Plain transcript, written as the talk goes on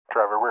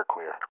Trevor, we're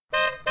clear.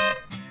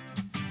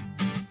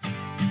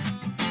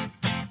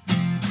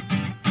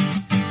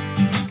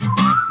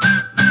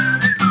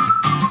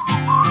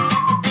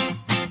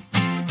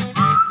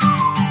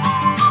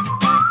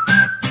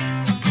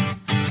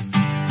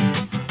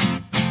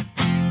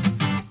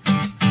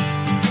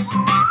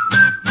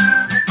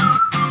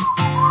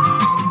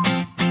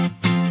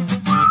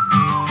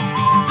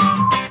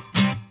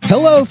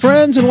 Hello,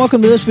 friends, and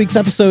welcome to this week's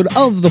episode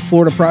of The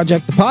Florida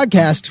Project, the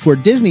podcast where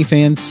Disney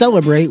fans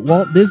celebrate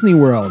Walt Disney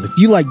World. If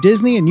you like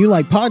Disney and you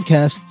like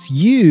podcasts,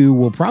 you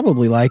will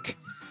probably like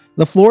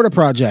The Florida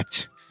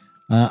Project.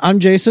 I'm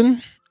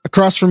Jason.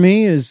 Across from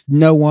me is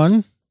no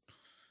one.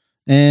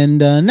 And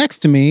next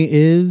to me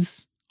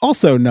is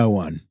also no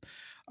one.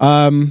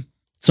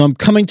 So I'm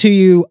coming to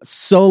you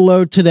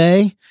solo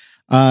today,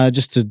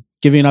 just to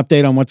give you an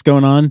update on what's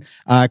going on.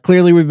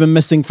 Clearly, we've been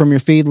missing from your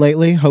feed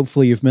lately.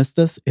 Hopefully, you've missed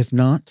us. If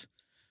not,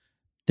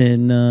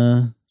 then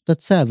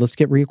that's sad. Let's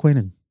get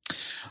reacquainted.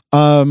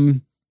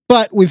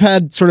 But we've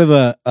had sort of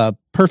a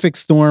perfect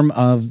storm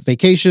of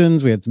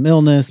vacations. We had some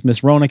illness.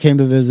 Miss Rona came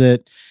to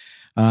visit,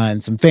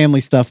 and some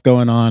family stuff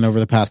going on over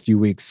the past few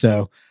weeks.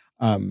 So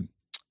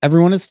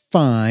everyone is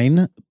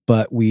fine,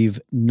 but we've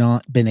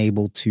not been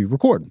able to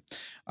record.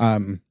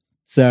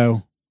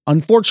 So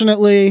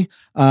unfortunately,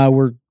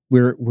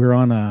 we're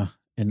on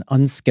an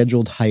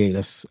unscheduled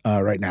hiatus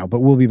right now,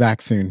 but we'll be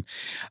back soon.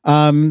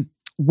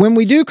 When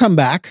we do come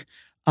back,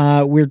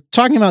 we're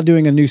talking about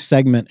doing a new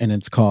segment, and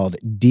it's called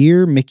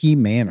Dear Mickey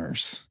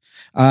Manners.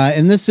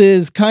 And this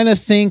is kind of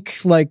think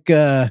like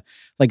a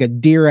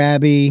Dear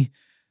Abby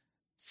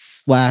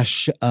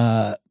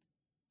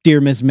 /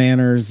 Dear Miss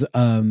Manners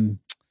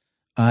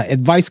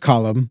advice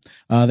column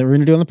that we're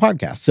going to do on the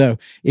podcast. So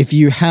if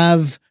you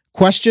have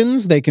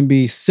questions, they can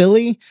be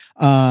silly,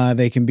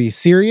 they can be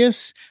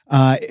serious,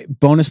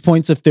 bonus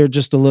points if they're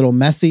just a little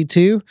messy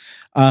too,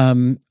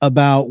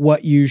 about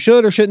what you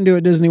should or shouldn't do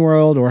at Disney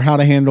World, or how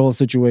to handle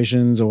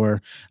situations,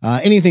 or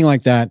anything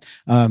like that.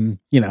 You're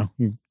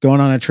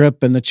going on a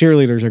trip and the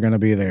cheerleaders are going to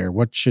be there.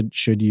 What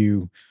should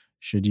you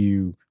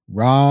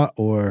raw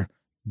or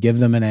give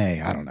them an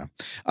A? I don't know.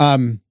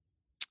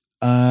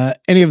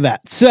 Any of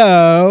that.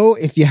 So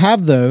if you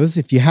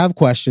have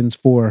questions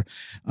for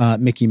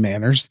Mickey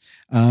Manners,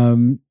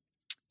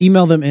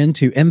 email them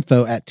into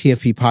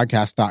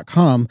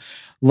info@tfppodcast.com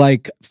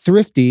like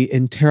Thrifty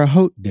in Terre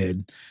Haute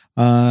did.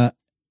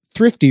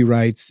 Thrifty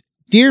writes,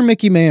 Dear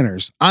Mickey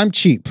Manners, I'm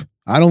cheap.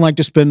 I don't like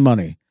to spend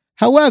money.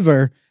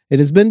 However, it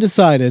has been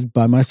decided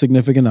by my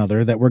significant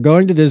other that we're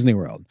going to Disney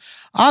World.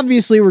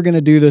 Obviously, we're going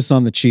to do this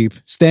on the cheap,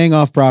 staying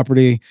off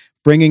property,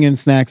 bringing in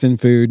snacks and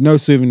food, no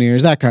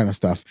souvenirs, that kind of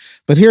stuff.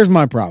 But here's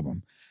my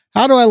problem.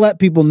 How do I let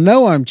people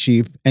know I'm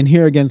cheap and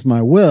here against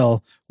my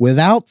will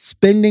without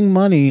spending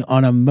money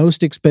on a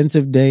most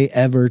expensive day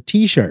ever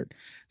t-shirt?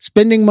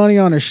 Spending money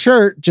on a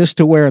shirt just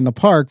to wear in the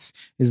parks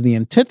is the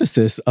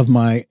antithesis of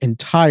my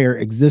entire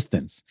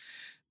existence.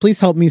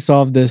 Please help me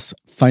solve this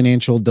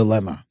financial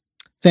dilemma.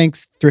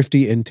 Thanks,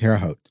 Thrifty in Terre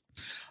Haute.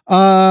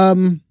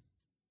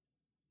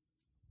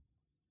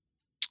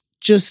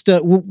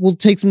 We'll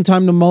take some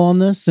time to mull on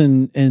this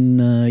and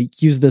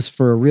use this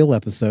for a real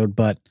episode.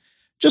 But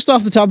just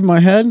off the top of my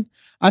head,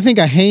 I think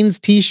a Hanes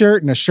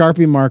t-shirt and a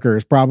Sharpie marker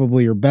is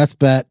probably your best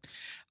bet.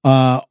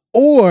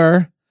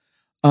 Or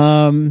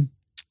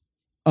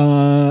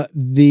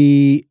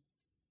the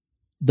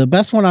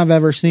best one I've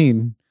ever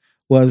seen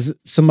was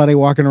somebody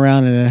walking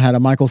around and it had a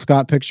Michael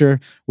Scott picture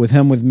with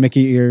him with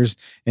Mickey ears,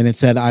 and it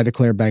said, I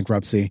declare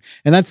bankruptcy.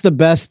 And that's the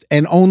best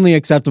and only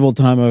acceptable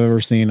time I've ever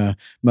seen a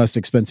most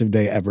expensive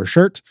day ever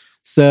shirt.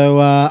 So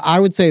I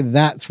would say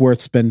that's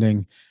worth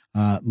spending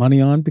money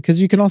on, because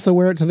you can also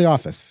wear it to the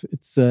office.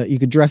 It's you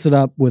could dress it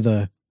up with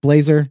a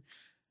blazer,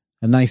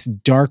 a nice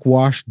dark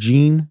wash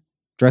jean,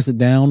 dress it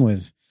down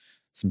with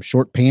some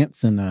short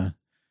pants and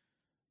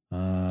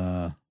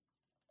an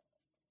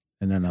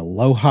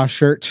Aloha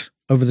shirt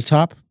over the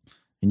top,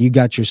 and you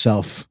got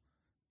yourself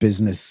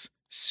business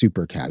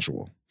super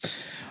casual.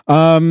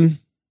 So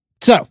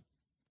if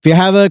you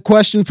have a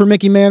question for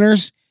Mickey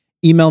Manners,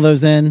 email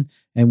those in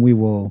and we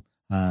will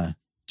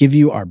give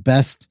you our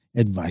best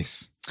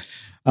advice.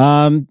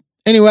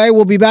 Anyway,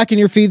 we'll be back in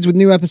your feeds with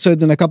new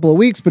episodes in a couple of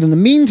weeks, but in the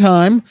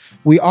meantime,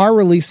 we are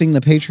releasing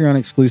the Patreon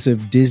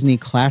exclusive Disney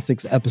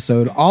Classics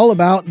episode all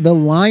about The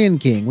Lion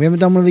King. We haven't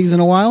done one of these in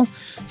a while,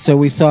 so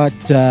we thought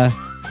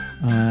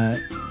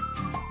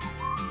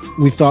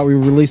we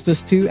would release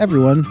this to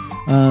everyone,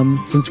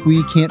 since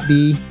we can't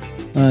be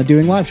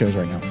doing live shows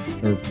right now,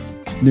 or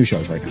new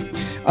shows right now.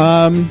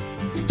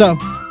 So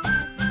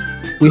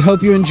we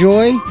hope you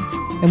enjoy,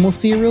 and we'll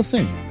see you real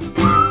soon.